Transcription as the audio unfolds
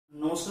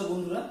নমস্কার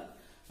বন্ধুরা,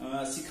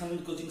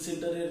 শিক্ষামিত কোচিং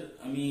সেন্টারের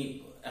আমি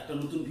একটা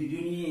নতুন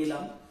ভিডিও নিয়ে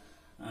এলাম।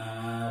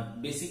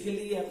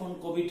 বেসিক্যালি এখন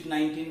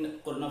কোভিড-19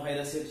 করোনা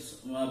ভাইরাসের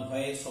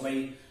ভয়ে সবাই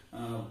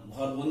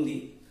ঘরবন্দি।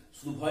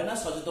 শুধু ভয় না,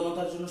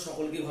 সচেতনতার জন্য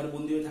সকলকে ঘরে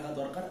বন্দী হয়ে থাকা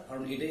দরকার,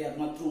 কারণ এটাই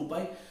একমাত্র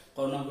উপায়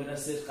করোনা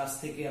ভাইরাসের কাছ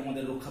থেকে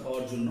আমাদের রক্ষা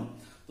পাওয়ার জন্য।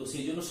 তো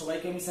সেই জন্য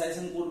সবাইকে আমি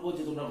সাজেশন করবো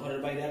যে তোমরা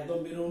ঘরের বাইরে একদম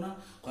বেরো না,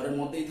 ঘরের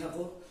মধ্যেই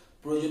থাকো।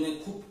 প্রয়োজনে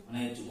খুব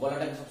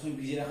গলাটাকে সবসময়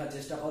ভিজিয়ে রাখার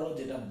চেষ্টা করো,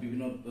 যেটা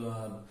বিভিন্ন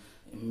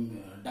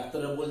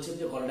ডাক্তাররা বলছেন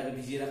যে গলাটাকে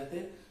ভিজিয়ে রাখতে,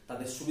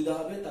 তাতে সুবিধা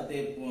হবে, তাতে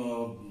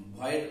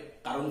ভয়ের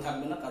কারণ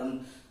থাকবে না। কারণ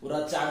ওরা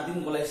 4 দিন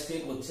গলায় স্টে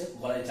করছে,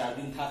 গলায় 4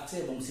 দিন থাকছে,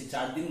 এবং সেই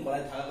 4 দিন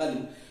গলায়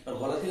থাকাকালীন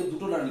গলা থেকে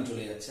দুটো নালী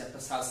চলে যাচ্ছে, একটা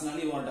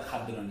শ্বাসনালী এবং একটা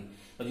খাদ্য নালী।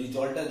 যদি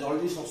জল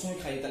যদি সবসময়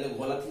খাই, তাহলে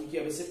গলা থেকে কি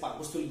হবে, সে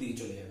পাকস্থলীর দিকে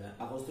চলে যাবে।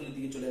 পাকস্থলীর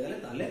দিকে চলে গেলে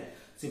তাহলে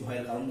সে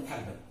ভয়ের কারণটা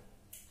থাকবে না।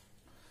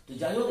 তো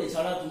যাই হোক,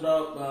 এছাড়া তোমরা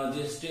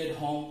যে স্টে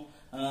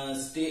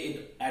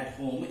এট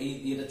হোম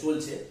এটা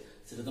চলছে,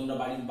 সেটা তোমরা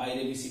বাড়ির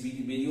বাইরে বেশি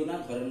বেরিও না,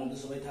 ঘরের মধ্যে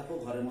সবাই থাকো।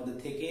 ঘরের মধ্যে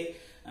থেকে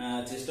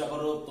চেষ্টা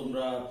করো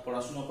তোমরা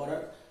পড়াশোনা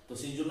করার। তো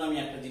সেই জন্য আমি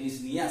একটা জিনিস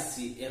নিয়ে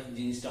আসছি,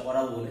 জিনিসটা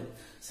করাবো বলে,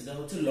 সেটা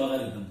হচ্ছে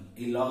লগারিদম।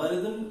 এই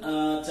লগারিদম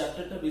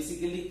চ্যাপ্টারটা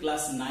বেসিক্যালি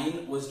ক্লাস 9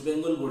 ওয়েস্ট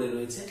বেঙ্গল বোর্ডে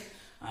রয়েছে।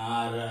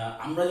 আর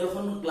আমরা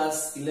যখন ক্লাস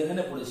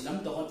 11-এ পড়েছিলাম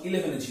তখন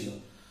 11-এ ছিল।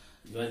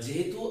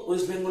 যেহেতু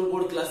ওয়েস্ট বেঙ্গল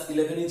বোর্ড ক্লাস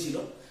 11-এ ছিল,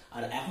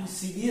 আর এখন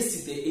সিবিএসসি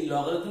তে এই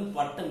লগারিদম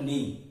পার্টটা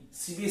নেই।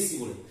 সিবিএসসি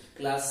বোর্ডে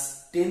ক্লাস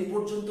 10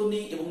 পর্যন্ত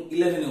নেই, এবং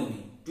 11-এও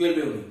নেই,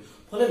 12-এও নেই।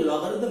 ফলে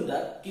লগারিদমটা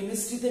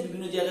কেমিস্ট্রিতে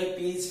বিভিন্ন জায়গায়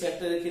পিএইচ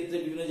ফ্যাক্টরের ক্ষেত্রে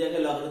বিভিন্ন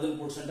জায়গায় লগারিদম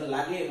পোর্শনটা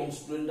লাগে, এবং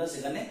স্টুডেন্টরা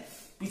সেখানে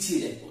পিছিয়ে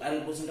যায়, আর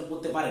পোর্শনটা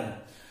করতে পারে না।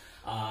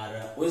 আর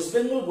ওয়েস্ট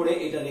বেঙ্গল বোর্ডে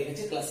এটা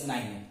রেখেছে ক্লাস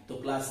 9-এ। তো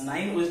ক্লাস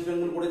 9 ওয়েস্ট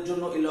বেঙ্গল বোর্ডের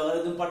জন্য এই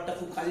লগারিদম পার্টটা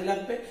খুব কাজে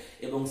লাগবে,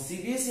 এবং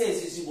সিবিএসসি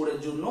আইসিএসসি বোর্ডের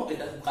জন্য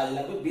এটা খুব কাজে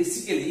লাগবে,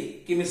 বেসিক্যালি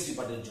কেমিস্ট্রি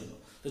পার্টের জন্য।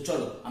 তো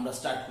চলো আমরা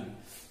স্টার্ট করি।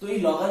 তো এই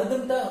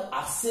লগারিদমটা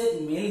আসছে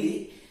মেইনলি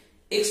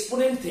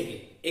এক্সপোনেন্ট থেকে।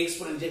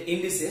 এক্সপোনেন্ট যে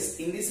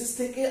ইন্ডিসেস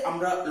থেকে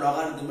আমরা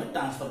লগারিদমে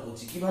ট্রান্সফার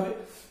করছি। কিভাবে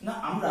না,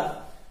 আমরা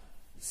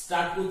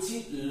স্টার্ট করছি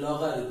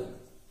লগারিদম।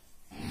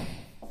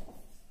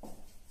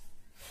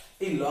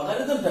 এই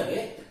লগারিদমটাকে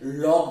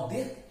লগ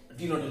দিয়ে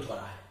ডিনোটেট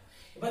করা হয়।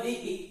 এবার এই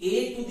a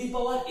to the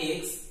power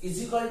x is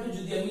equal to,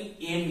 যদি আমি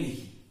m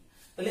লিখি,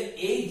 তাহলে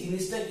এই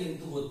জিনিসটা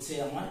কিন্তু হচ্ছে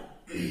আমার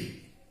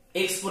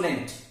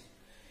এক্সপোনেন্ট।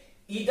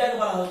 এটাকে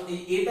বলা হয়,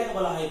 এটাকে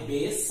বলা হয়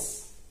বেস,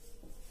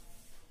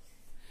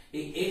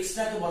 এই x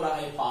টাকে বলা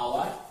হয়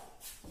পাওয়ার।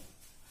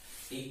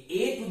 এই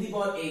a to the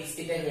power x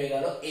এটাই হয়ে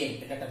গেল m,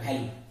 এটা একটা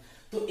ভ্যালু।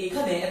 তো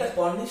এখানে একটা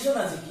কন্ডিশন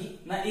আছে কি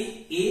না, এই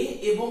a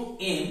এবং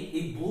m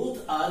এই both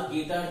R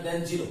greater than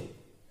 0।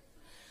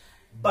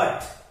 But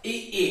এই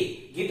a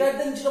greater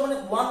than 0 মানে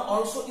 1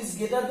 also is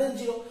greater than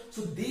 0. So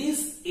this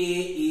a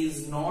is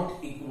not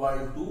equal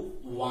to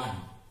 1.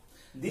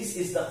 This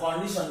is the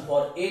condition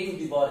for a to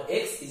the power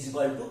x is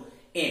equal to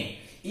m.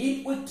 If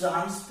we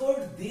transfer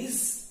this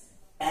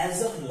as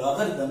a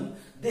logarithm,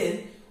 then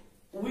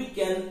we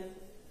can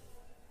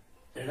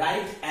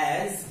write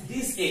as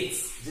this x,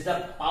 jeta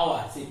power,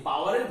 say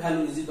power and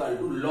value is equal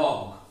to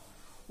log.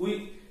 We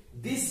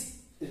this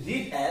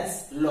read as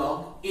log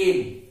m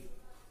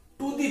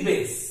to the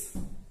base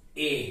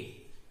a.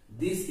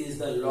 This is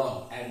the log,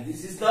 and this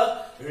is the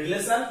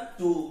relation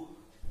to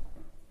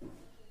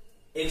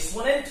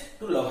exponent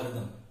to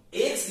logarithm.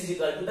 x is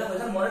equal to, দেখো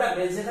এখানে মনে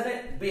রাখবে যেখানে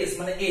base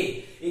মানে a,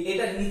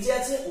 এটা নিচে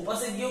আছে,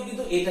 উপাসে গিয়েও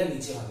কিন্তু এটা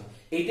নিচে হবে,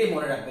 এইটাই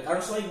মনে রাখবে।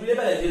 কারণ সবাই ভুলে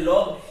গেলে যে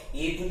log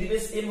a to the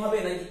base m হবে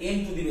নাকি m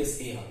to the base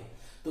a হবে।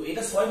 তো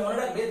এটা সবাই মনে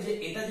রাখবে যে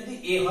এটা যদি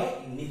a হয়,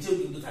 নিচেও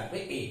কিন্তু থাকবে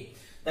a,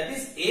 that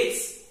is x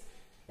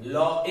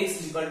log x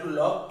is equal to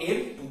log m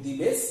to the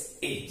base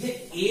a. যে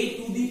a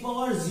to the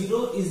power 0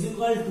 is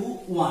equal to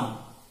 1,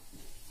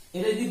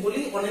 এটা যদি বলি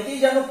অনেকেই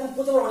জানো, প্রুফ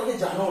করতে পারো, অনেকে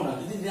জানো না।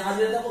 যদি না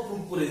জেনে থাকো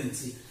প্রুফ করে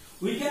দিচ্ছি।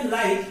 We can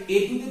write a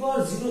to the power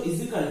 0 is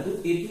equal to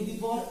a to the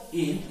power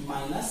m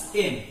minus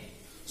m.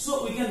 So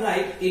we can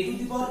write a to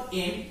the power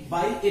m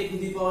by a to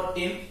the power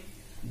m,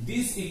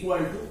 this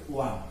equal to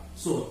 1.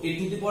 So a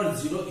to the power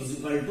 0 is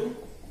equal to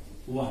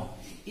 1.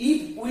 If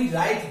we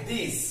write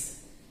this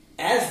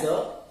as the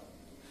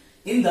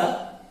in the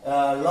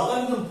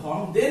logarithm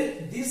form, then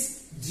this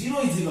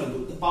 0 is equal to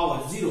the power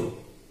 0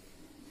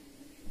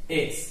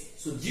 x.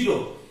 So 0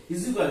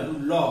 is equal to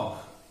log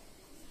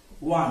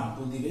 1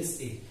 to the base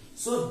a.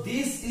 So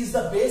this is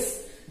the base.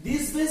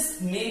 This base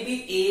may be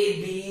a,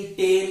 b,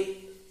 tail,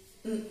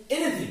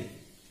 anything,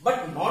 but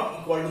not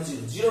equal to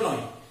 0. 0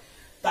 নয়,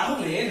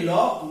 তাহলে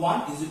log 1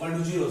 is equal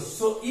to 0.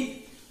 So if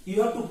you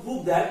have to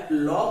prove that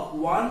log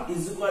 1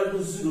 is equal to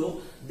 0,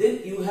 then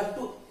you have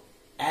to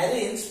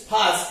arrange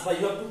first, but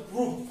you have to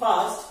prove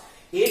first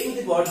a to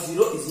the power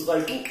 0 is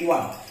equal to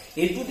 1.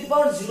 A to the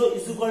power 0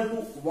 is equal to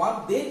 1,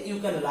 then you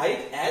can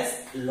write as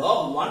log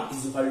 1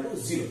 is equal to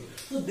 0.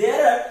 So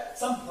there are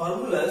some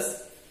formulas,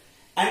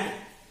 and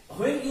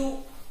when you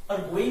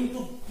are going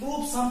to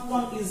prove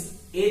someone is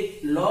a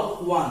log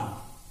 1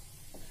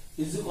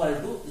 is equal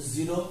to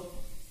 0.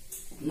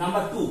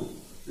 Number 2,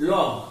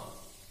 log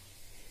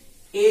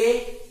a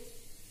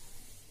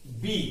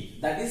b,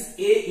 that is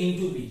a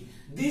into b.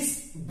 this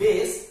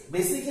base,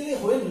 basically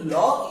when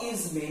log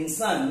is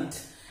mentioned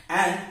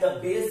and the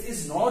base is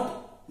not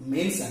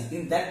mentioned,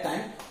 in that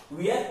time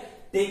we are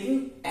taking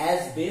as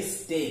base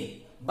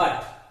 10. But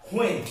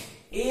when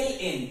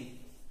ln,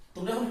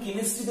 তোমরা যখন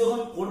chemistry যখন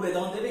পড়বে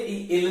তখন দেখবে এই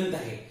ln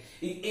থাকে,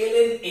 এই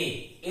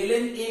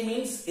ln a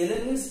means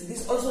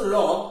this also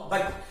log,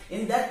 but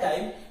in that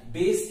time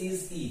base is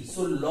e,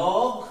 so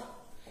log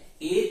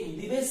a to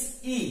the base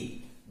e,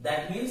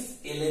 that means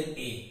ln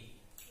a.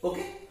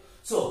 Okay,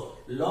 so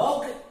log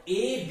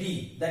ab,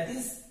 that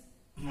is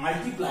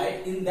multiplied,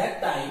 in that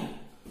time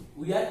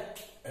we are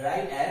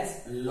write as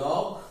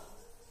log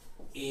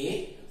a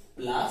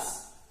plus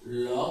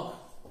log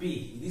b.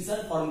 These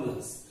are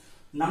formulas.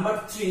 Number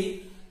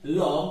 3,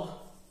 log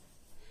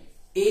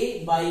a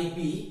by b,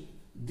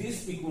 this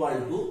equal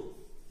to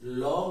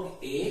log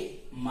a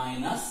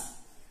minus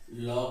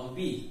log b.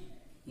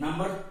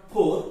 Number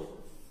 4,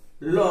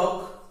 log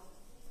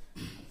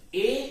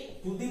a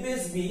to the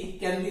base b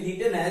can be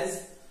written as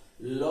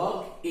log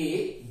a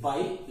by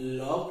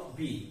log b.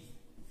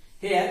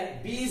 Here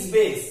b is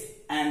base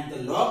and the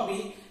log b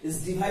is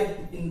divided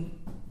in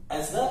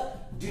as the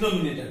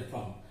denominator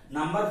form.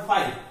 Number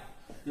 5,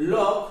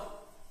 log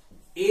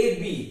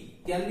ab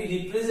can be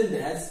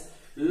represented as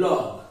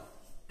log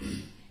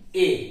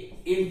a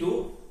into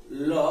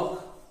log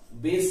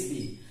base b.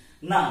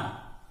 Now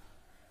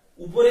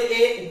উপরে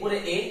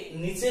a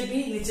নিচে b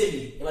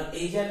এবার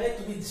এই জায়গায়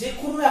তুমি যে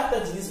কোনো একটা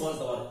জিনিস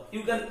বলতে পারো,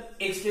 you can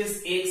express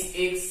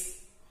x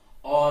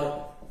or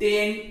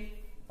 10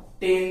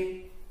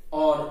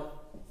 or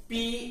p.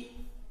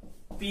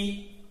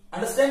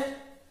 Understand?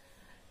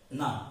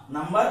 Now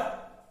number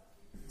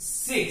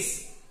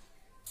 6,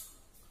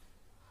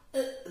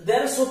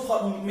 there are so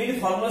many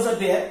formulas are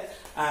there.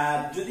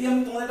 যদি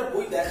আমি তোমাদের একটা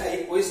বই দেখাই,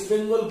 ওয়েস্ট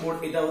বেঙ্গল বোর্ড,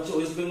 এটা হচ্ছে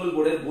ওয়েস্ট বেঙ্গল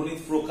বোর্ডের গণিত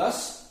প্রকাশ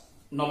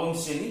নবম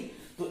শ্রেণী।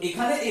 তো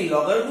এখানে এই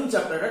লগারিদম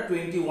চ্যাপ্টারটা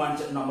 21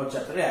 নম্বর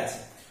চ্যাপ্টারে আছে।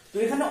 তো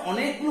এখানে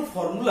অনেকগুলো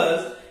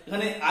ফর্মুলাস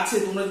এখানে আছে,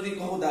 তোমরা যদি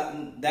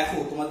দেখো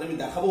তোমাদের আমি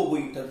দেখাবো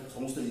বইটার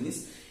সমস্ত জিনিস।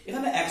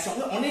 এখানে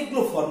একসঙ্গে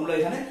অনেকগুলো ফর্মুলা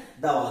এখানে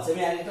দেওয়া আছে,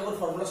 আমি একটা করে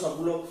ফর্মুলা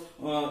সবগুলো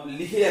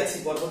লিখে যাচ্ছি,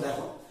 পরপর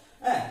দেখো।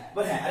 হ্যাঁ,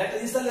 বাট হ্যাঁ আরেকটা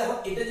জিনিস তাহলে দেখো,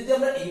 এটা যদি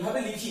আমরা এইভাবে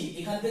লিখি,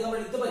 এখান থেকে আমরা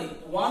লিখতে পারি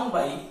 1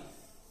 by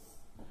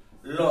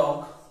log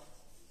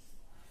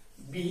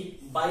b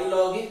by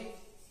log a,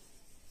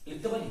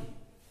 লিখতে পারি।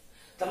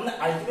 তার মানে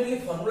আলটিমেটলি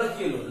ফর্মুলা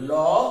কি হলো,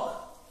 log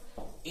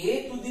a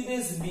to the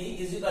base b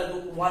is equal to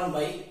 1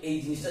 by, এই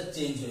জিনিসটা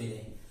চেঞ্জ হয়ে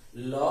যায়,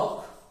 log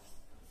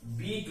b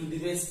to the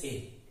base a,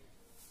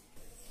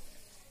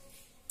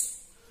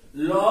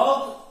 log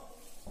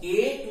a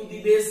to the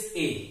base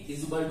a is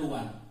equal to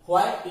 1.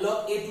 Why log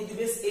a to the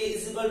base a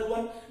is equal to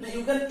 1? Now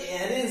you can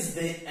arrange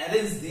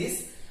this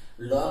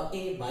log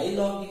a by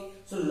log a.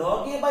 So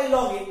log a by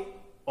log a,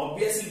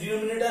 obviously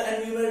denominator and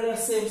numerator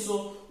are same, so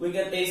we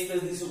can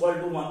express this equal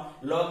to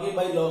 1. Log a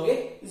by log a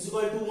is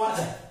equal to 1.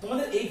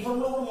 তোমাদের এই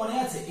ফর্মুলাগুলো মনে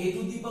আছে? a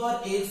to the power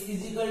x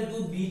is equal to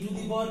b to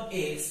the power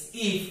x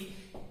if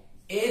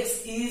x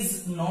is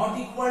not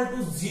equal to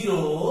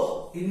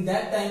 0. In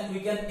that time we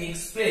can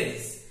express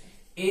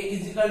a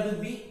is equal to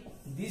b.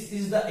 This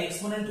is the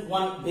exponent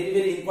 1,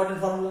 very important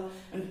formula.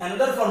 And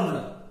another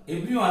formula,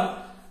 everyone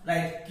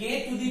write k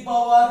to the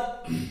power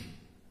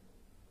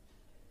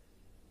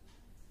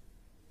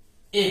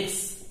x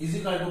is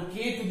equal to k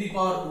to the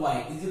power y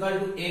is equal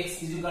to x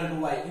is equal to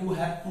y. You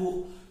have to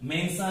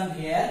mention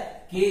here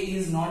k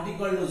is not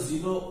equal to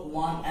 0,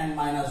 1 and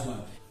 -1.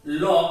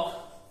 Log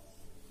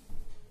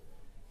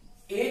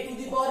a to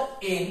the power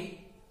n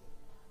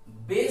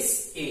base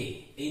a,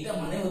 এইটা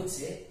মানে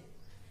হচ্ছে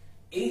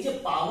এই যে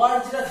পাওয়ার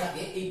যেটা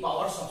থাকে, এই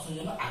পাওয়ার সবসময়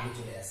যেন আগে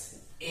চলে আসে,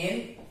 n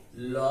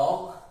log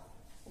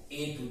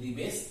a to the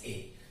base a।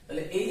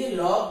 তাহলে এই যে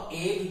log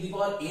a to the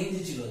power n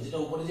যে ছিল, যেটা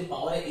উপরে যে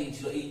পাওয়ারে n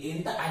ছিল, এই n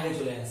টা আগে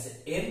চলে আসে,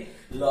 n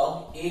log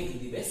a to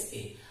the base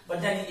a। But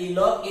জানি এই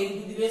log a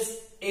to the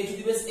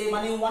base a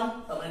মানে 1,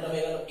 তার মানে এটা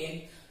হয়ে গেল n।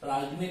 তাহলে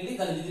আলটিমেটলি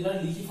তাহলে যদি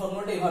আমরা লিখি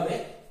ফর্মুলাটা এভাবে,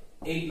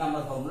 8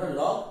 number formula,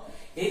 log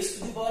x to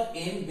the power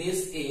n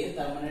base a,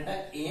 তার মানে এটা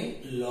n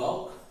log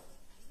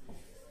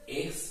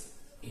x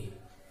a।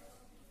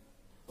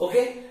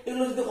 ওকে,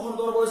 এগুলো যদি কখনো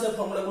তোমরা বলেছো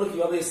ফর্মুলাগুলো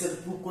কিভাবে এস এর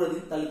প্রুফ করে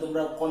দিই, তাহলে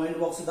তোমরা কমেন্ট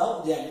বক্সে দাও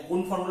যে কোন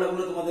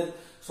ফর্মুলাগুলো তোমাদের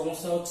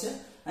সমস্যা হচ্ছে।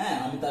 হ্যাঁ,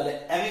 আমি তাহলে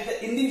একটা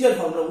ইন্ডিভিজুয়াল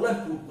ফর্মুলাগুলো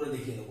আমি প্রুফ করে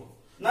দেখিয়ে দেবো।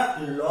 না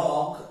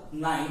log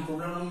 9,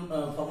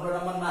 formula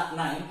number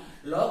 9,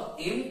 log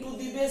m to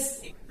the base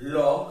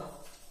log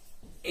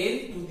n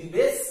to the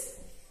base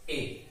a।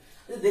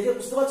 দেখে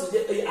বুঝতে পারছো যে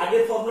এই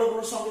আগের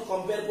ফর্মুলাগুলোর সঙ্গে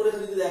কম্পেয়ার করে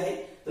যদি দেখে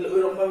তাহলে ওই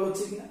রকম ভাবে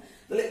হচ্ছে কিনা।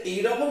 তাহলে এই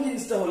রকম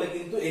জিনিসটা হলে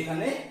কিন্তু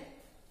এখানে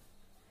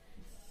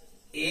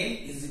n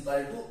is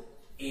equal to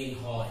n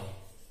হয়,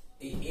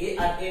 এই a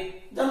আর a,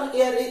 জানো a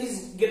R a is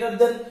greater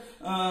than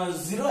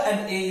 0 and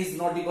a is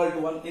not equal to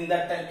 1. in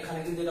that time এখানে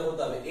কিন্তু এটা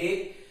হতে হবে a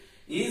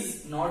is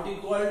not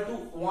equal to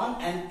 1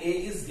 and a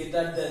is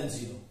greater than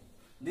 0.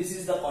 this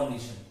is the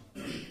condition.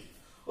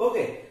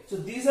 okay, so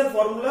these are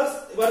formulas.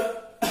 এবার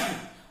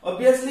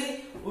obviously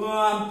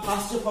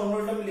first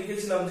ফর্মুলাটা আমি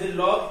লিখেছিলাম যে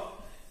log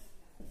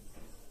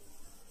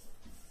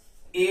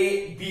a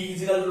b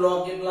is equal to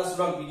log a plus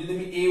log b, যদি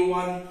আমি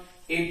a1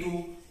 a2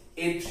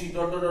 a3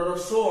 dot dot dot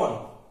so on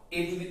a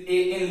to the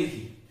an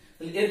লিখি,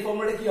 তাহলে এর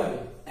ফর্মুলাটা কি হবে?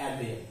 অ্যাড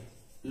হয়ে যাবে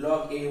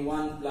log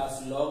a1 plus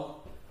log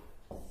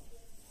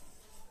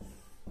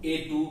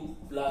a2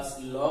 plus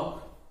log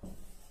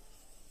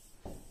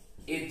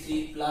a3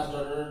 plus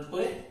dot dot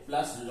করে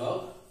প্লাস log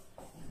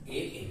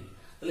an।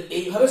 তাহলে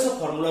এইভাবে সব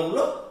ফর্মুলা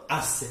গুলো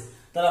আসছে।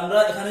 তাহলে আমরা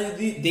এখানে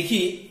যদি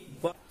দেখি,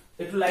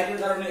 একটু লাইটের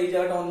কারণে এই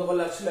জায়গাটা অন্ধকার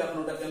লাগছিল, এখন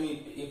ওটাকে আমি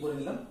করে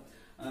দিলাম।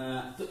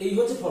 তো এই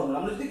হচ্ছে ফর্মুলা।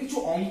 আমরা যদি কিছু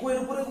অঙ্ক এর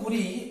উপরে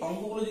করি,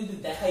 অঙ্কগুলো যদি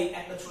দেখাই,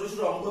 একটা ছোট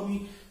ছোট অঙ্ক আমি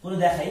করে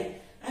দেখাই,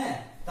 হ্যাঁ,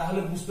 তাহলে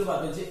বুঝতে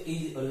পারবে যে এই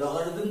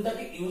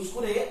লগারিদমটাকে ইউজ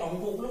করে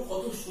অঙ্কগুলো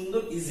কত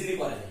সুন্দর ইজিলি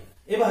করা যায়।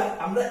 এবার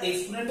আমরা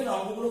এক্সপোনেন্টের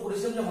অঙ্কগুলো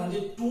করেছিলাম যখন, যে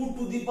 2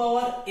 to the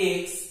power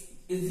x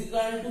is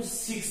equal to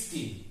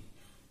 16।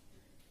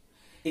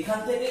 এখান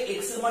থেকে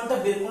x এর মানটা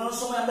বের করার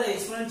সময় আমরা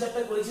এক্সপোনেন্ট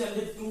চ্যাপ্টার করেছিলাম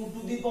যে 2 to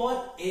the power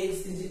x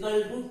is equal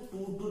to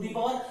 2 to the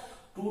power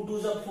 2 two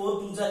যা 4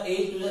 2 যা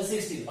 8 2 যা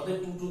 16, অর্থাৎ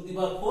 2 টু দি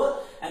পাওয়ার 4,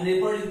 এন্ড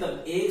এরপর লিখতাম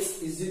x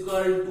is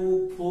equal to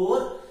 4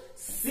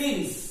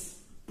 since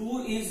 2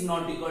 is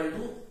not equal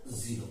to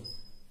 0,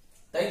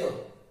 তাই তো?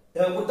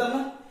 এভাবে করতাম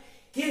না?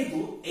 কিন্তু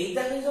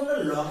এইটাকে যদি আমরা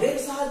লগের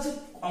সাহায্যে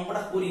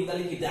অঙ্কটা করি,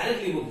 তাহলে কি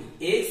ডাইরেক্টলি লিখব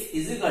x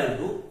is equal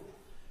to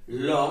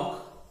log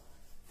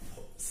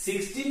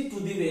 16 to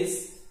the base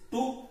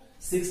 2,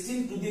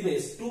 16 to the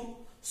base 2,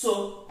 so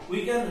we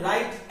can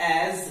write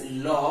as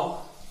log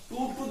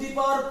 2 to the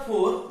power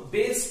 4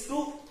 base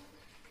 2।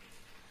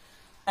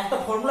 একটা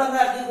ফর্মুলা আমরা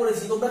আগে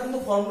করেছি, তোমরা কিন্তু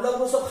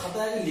ফর্মুলাগুলো সব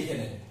খাতায় আগে লিখে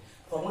নেবে।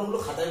 ফর্মুলাগুলো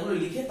খাতায়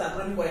লিখে তারপর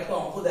আমি কয়েকটা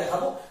অঙ্ক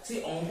দেখাবো, সেই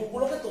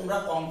অঙ্কগুলোকে তোমরা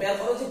কম্পেয়ার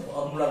করো যে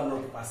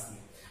ফর্মুলাগুলোর পাশ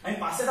দিয়ে। আমি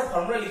পাশে একটা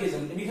ফর্মুলা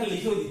লিখেছিলাম, আমি এখানে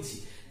লিখেও দিচ্ছি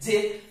যে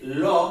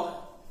log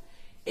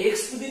x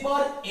to the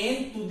power n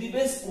to the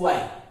base y,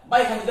 বা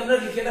এখানে যদি আমরা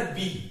লিখি এটা b,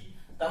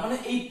 তার মানে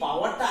এই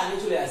পাওয়ারটা আগে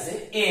চলে আসে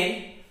n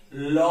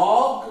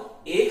log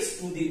x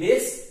to the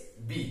base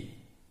b।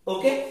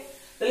 ওকে,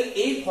 তাহলে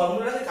এই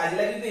ফর্মুলাটাকে কাজে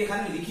লাগিয়ে যদি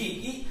এখানে লিখি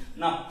কি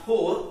না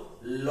 4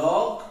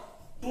 log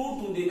 2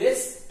 to the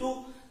base 2,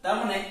 তার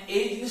মানে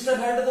এই জিনিসটার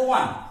ভ্যালুটা তো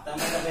 1, তার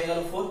মানে এটা হয়ে গেল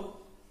 4।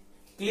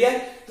 ক্লিয়ার?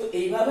 তো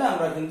এইভাবে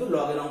আমরা কিন্তু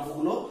লগের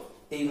অঙ্কগুলো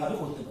এইভাবে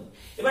করতে পারি।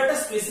 এবার একটা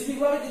স্পেসিফিক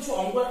ভাবে কিছু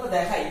অঙ্ক একটা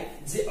দেখাই,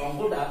 যে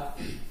অঙ্কটা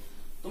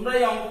তোমরা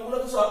এই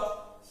অঙ্কগুলোকে সব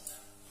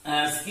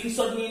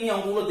স্ক্রিনশট নিয়ে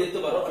অঙ্কগুলো দেখতে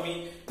পারো। আমি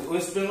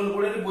ওয়েস্ট বেঙ্গল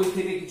বোর্ডের বই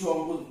থেকে কিছু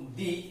অঙ্ক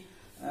দিই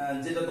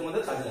যেটা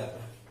তোমাদের কাজে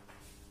লাগবে।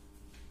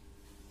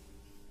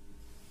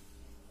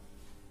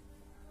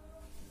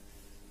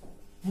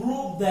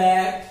 Prove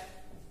that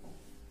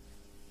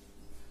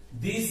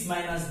this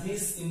minus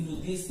this into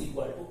this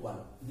equal to 1.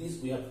 This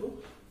we have to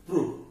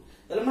prove.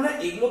 তাহলে মানে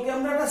এগুলোকে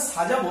আমরা একটা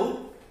সাজাবো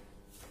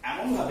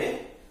এমন ভাবে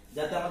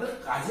যাতে আমাদের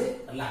কাজে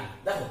লাগে।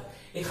 দেখো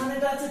এখানে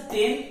এটা আছে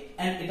 10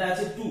 এন্ড এটা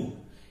আছে 2,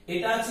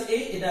 এটা আছে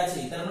 8 এটা আছে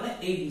 8, তার মানে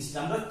এই জিনিসটা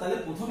আমরা তাহলে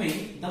প্রথমেই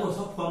দেখো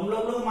সব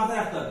ফর্মুলাগুলোকে মাথায়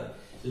রাখতে হবে।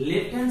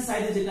 লেফট হ্যান্ড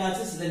সাইডে যেটা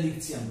আছে সেটা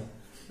লিখছি আমরা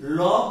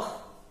log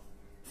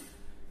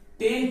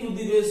 10 to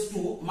the base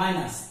 2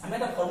 minus, আমি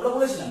একটা ফর্মুলা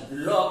বলেছিলাম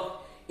log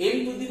m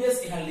to the base,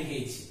 এখানে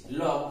লিখেছি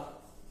log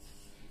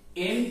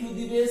m to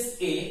the base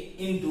a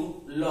into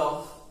log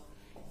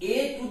a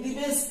to the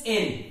base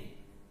n,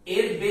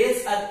 এর বেস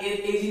আর এর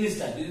এই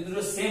জিনিসটা যদি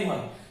দুটো সেম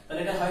হয়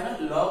তাহলে এটা হয় না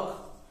log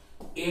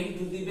m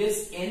to the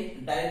base n,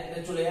 direct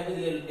এটা চলে যাবে,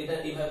 দিলে এটা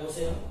এইভাবে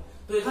বসে যাবে।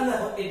 তো এখানে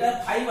দেখো এটা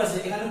 5 আছে,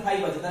 এখানে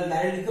 5 আছে, তাহলে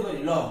ডাইরেক্ট লিখতে পারি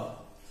log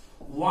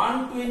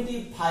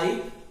 125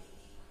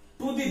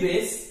 to the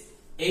base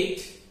 8,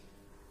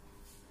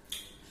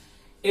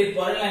 এর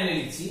পরের লাইনে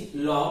লিখছি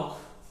log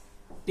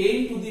 10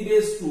 to the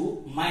base 2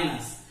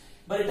 minus,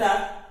 but এটা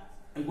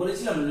আমি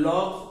বলেছিলাম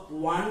log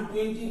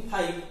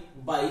 125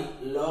 by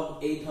log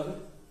 8 হবে।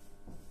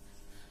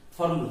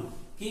 ফর্মুলা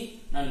কি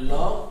না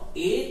log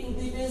a to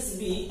the base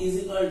b is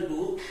equal to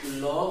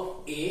log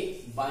a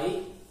by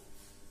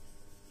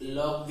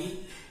log b।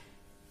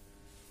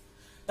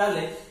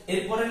 তাহলে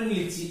এরপরে আমি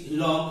লিখছি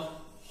log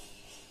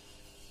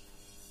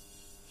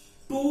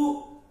 2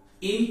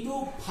 into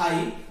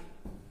 5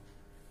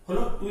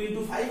 হলো 2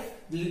 into 5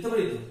 লিখতে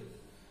পারি তো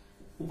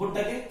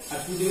উপরটাকে, আর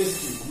 2 to the base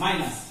 2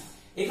 মাইনাস,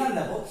 এখানে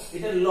দেখো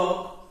এটা log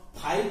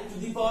 5 to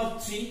the power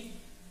 3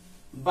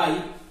 by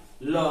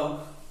log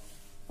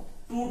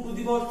 2 to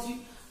the power 3,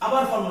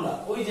 আবার ফর্মুলা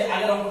ওই যে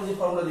আগের অঙ্কটা যে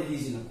ফর্মুলা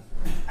দেখিয়েছিলাম,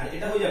 আর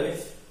এটা হয়ে যাবে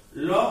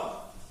log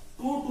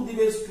 2 to the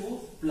base 2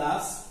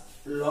 plus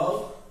log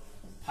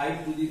 5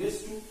 to the base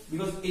 2,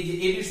 because এই যে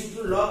ab সূত্র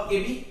log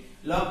ab,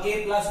 log a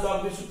plus log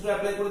b সূত্র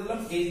অ্যাপ্লাই করে দিলাম,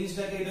 এই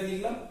জিনিসটাকে এটা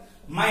লিখলাম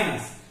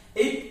মাইনাস,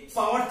 এই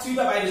পাওয়ার 3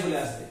 টা বাইরে চলে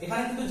আসবে।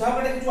 এখানে কিন্তু যাও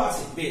এটা কিছু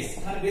আছে বেস,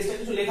 এখানে বেসটা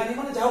কিছু লেখা নেই,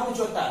 মানে যাও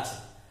কিছু একটা আছে,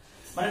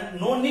 মানে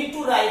no need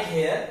to write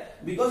here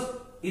because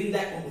in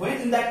that when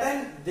in that time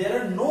there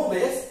are no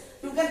base,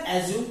 you can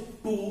assume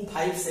 2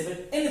 5 7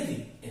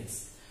 anything else।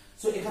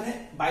 so এখানে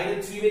বাইরে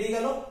 3 বেরিয়ে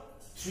গেল,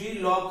 3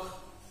 log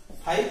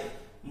 5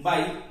 by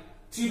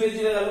 3 বেরিয়ে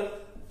চলে গেল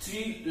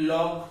 3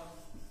 log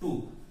 2,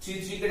 3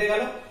 3 কেটে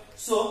গেল।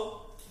 so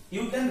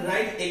you can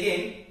write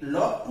again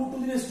log 2 to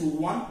the base 2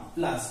 1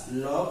 plus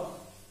log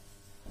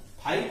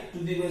 5 to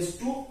the base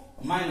 2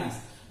 minus,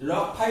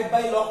 log 5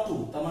 by log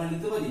 2 তার মানে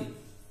লিখতে পারি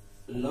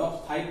log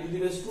 5 to the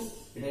base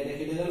 2 এটা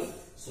কেটে গেল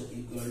so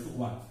equal to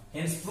 1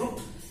 hence proved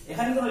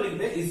এখানে তোমরা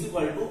লিখবে is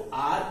equal to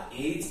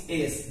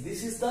RHS this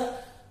is the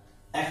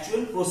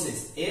actual process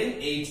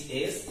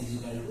LHS is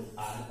equal to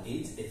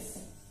RHS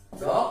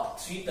log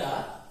 3 টা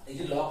এই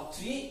যে log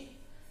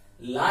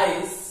 3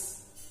 lies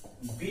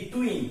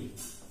between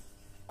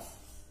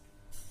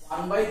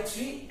 1 by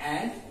 3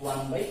 and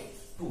 1 by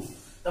 2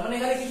 তার মানে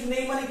এখানে কিছু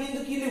নেই মানে কিন্তু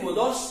কি লিখব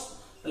 10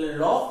 তাহলে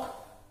log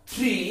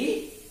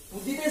 3 to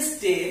the base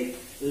 10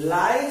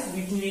 lies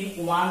between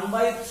 1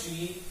 by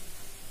 3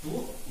 to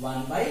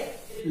 1 by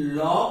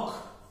log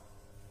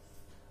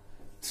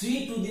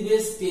 3 to the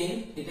base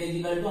 10 এটা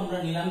ইকুয়াল টু আমরা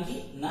নিলাম কি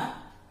না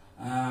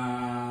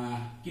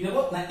কি নেব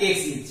না x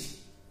নিচ্ছি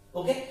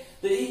ওকে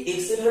তো এই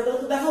x এর ভ্যালুটা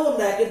তো দেখাবো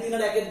আমরা 1 এর 3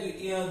 আর 1 এর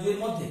 2 এর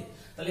মধ্যে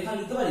তাহলে এখানে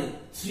লিখতে পারি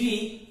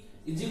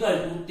 3 is equal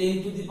to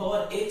 10 to the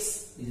power x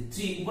এই যে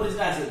 3 উপরে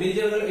যেটা আছে বেরিয়ে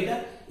যাবে এটা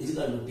is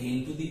equal to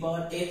 10 to the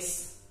power x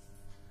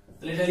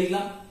তাহলে এটা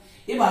লিখলাম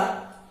এবার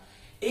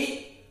এই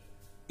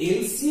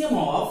LCM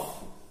of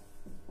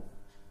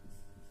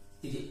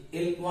এই যে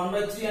L1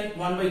 by 3 and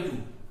 1 by 2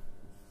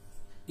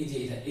 এই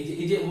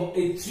যে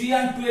 3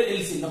 and 2 এর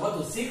LCM না কত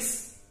 6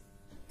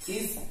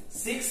 is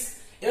 6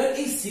 এবার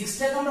এই 6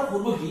 টাকে আমরা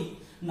করব কি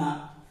না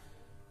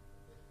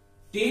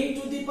 10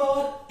 to the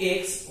power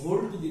x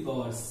whole to the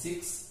power 6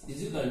 is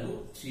equal to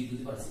 3 to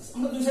the power 6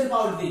 আমরা দুই সাইড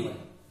পাওয়ার দিতেই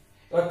পারি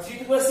এবার 3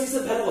 to the power 6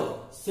 এর ভ্যালু কত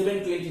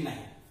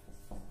 729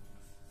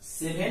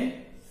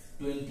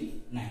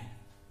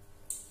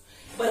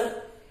 এবার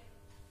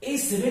এই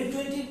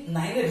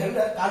 729 এর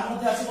ভ্যালুটা কার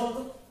মধ্যে আছে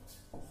বলতো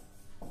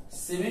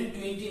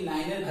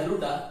 729 এর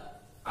ভ্যালুটা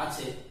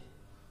আছে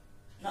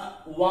না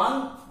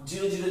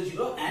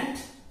 1000 and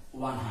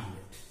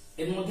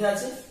 100 এর মধ্যে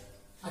আছে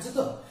আছে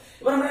তো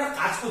এবার আমরা একটা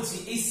কাজ করছি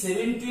এই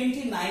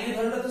 729 এর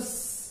ভ্যালুটা তো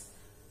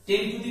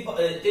 10 to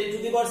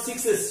the power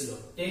 6 এসেছিল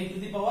 10 to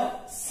the power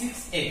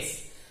 6x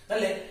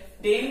তাহলে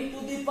 10 to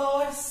the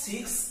power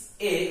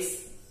 6x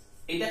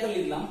এটাকে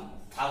লিখলাম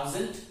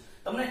 1000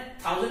 তার মানে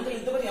 1000 কে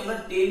লিখতে পারি আমরা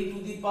 10 to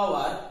the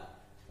power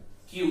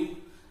কিউব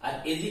আর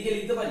এদিকে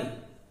লিখতে পারি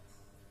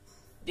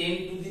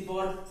 10 to the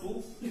power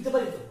 2 লিখতে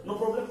পারি তো নো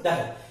প্রবলেম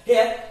দেখো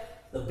here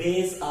the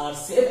base are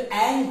same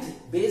and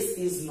base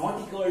is not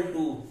equal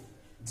to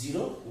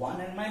 0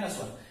 1 and minus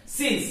 1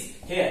 since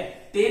here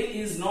 10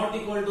 is not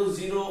equal to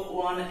 0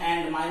 1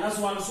 and minus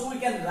 1 so we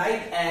can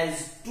write as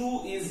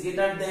 2 is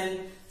greater than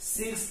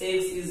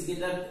 6x is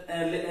greater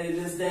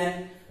less than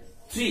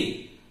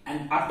 3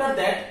 and after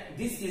that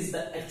this is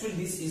the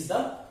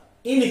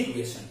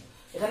inequation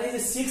এখানে এই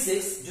যে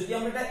 6x যদি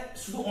আমরা এটা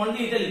শুধু only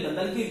এটা লিখতাম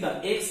তাহলে কি লিখতাম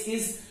x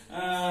is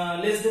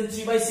less than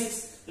 3 by 6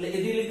 তাহলে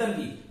এদিকে লিখতাম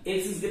কি x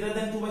is greater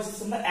than 2 by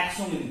 6 আমরা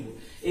একসঙ্গে লিখব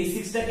এই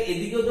 6 টাকে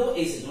এদিকেও দেব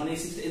এই 6 মানে এই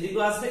 6 টা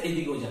এদিকেও আসবে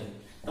এদিকেও যাবে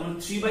তার মানে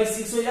 3 by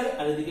 6 হয়ে যাবে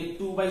আর এদিকে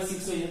 2 by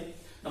 6 হয়ে যাবে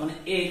তার মানে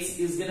x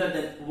is greater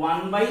than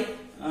 1 by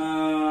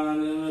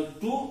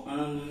 2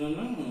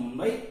 1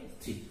 by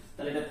 3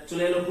 তাহলে এটা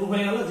চলে এলো প্রুফ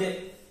হয়ে গেল যে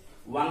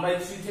 1 by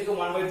 3 থেকে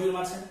 1 by 2 এর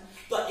মাঝখানে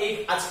তো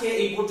আজকে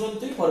এই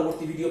পর্যন্তই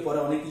পরবর্তী ভিডিও পরে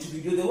অনেক কিছু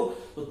ভিডিও দেব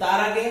তো তার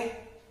আগে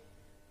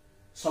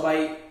সবাই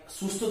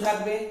সুস্থ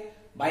থাকবে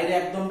বাইরে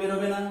একদম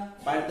বেরোবে না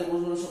বাড়িতে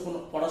বসে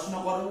পড়াশোনা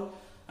করো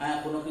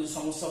কোনো কিছু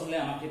সমস্যা হলে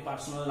আমাকে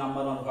পার্সোনাল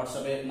নাম্বার আমার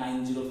হোয়াটসঅ্যাপে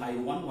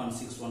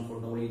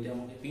 9051161488 এ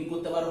আমাকে পিং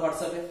করতে পারো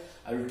হোয়াটসঅ্যাপে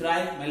I will try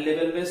my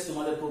level best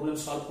তোমাদের প্রবলেম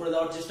সলভ করে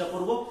দেওয়ার চেষ্টা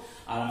করব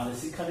আর আমাদের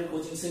শিক্ষার্থী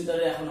কোচিং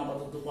সেন্টারে এখন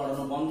আপাতত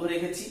পড়ানো বন্ধ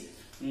রেখেছি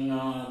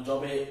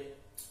তবে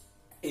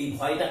এই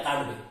ভয়টা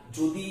কাটবে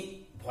যদি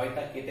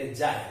ভয়টা কেটে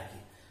যায় আর কি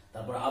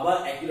তারপর আবার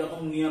একই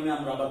রকম নিয়মে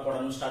আমরা আবার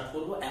পড়ানো স্টার্ট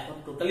করব এখন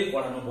টোটালি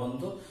পড়ানো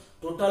বন্ধ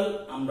টোটাল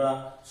আমরা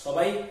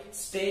সবাই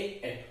স্টে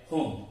এট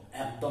হোম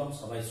একদম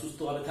সবাই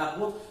সুস্থভাবে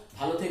থাকবো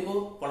ভালো থেকো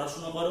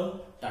পড়াশোনা করো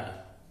টাটা